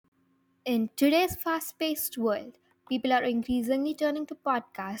In today's fast paced world, people are increasingly turning to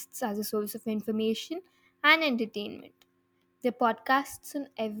podcasts as a source of information and entertainment. There are podcasts on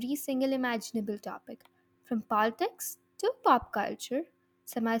every single imaginable topic, from politics to pop culture.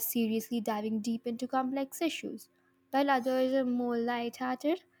 Some are seriously diving deep into complex issues, while others are more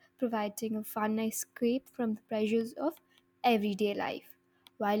light-hearted, providing a fun escape from the pressures of everyday life.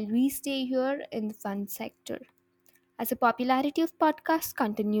 While we stay here in the fun sector. As the popularity of podcasts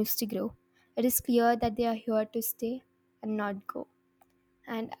continues to grow, it is clear that they are here to stay and not go.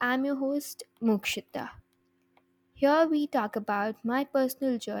 And I'm your host, Mokshita. Here we talk about my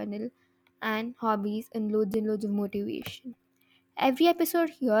personal journal and hobbies and loads of motivation. Every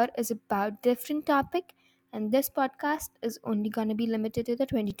episode here is about different topic and this podcast is only going to be limited to the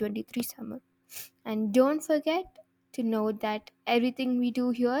 2023 summer. And don't forget to note that everything we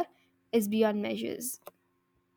do here is beyond measures.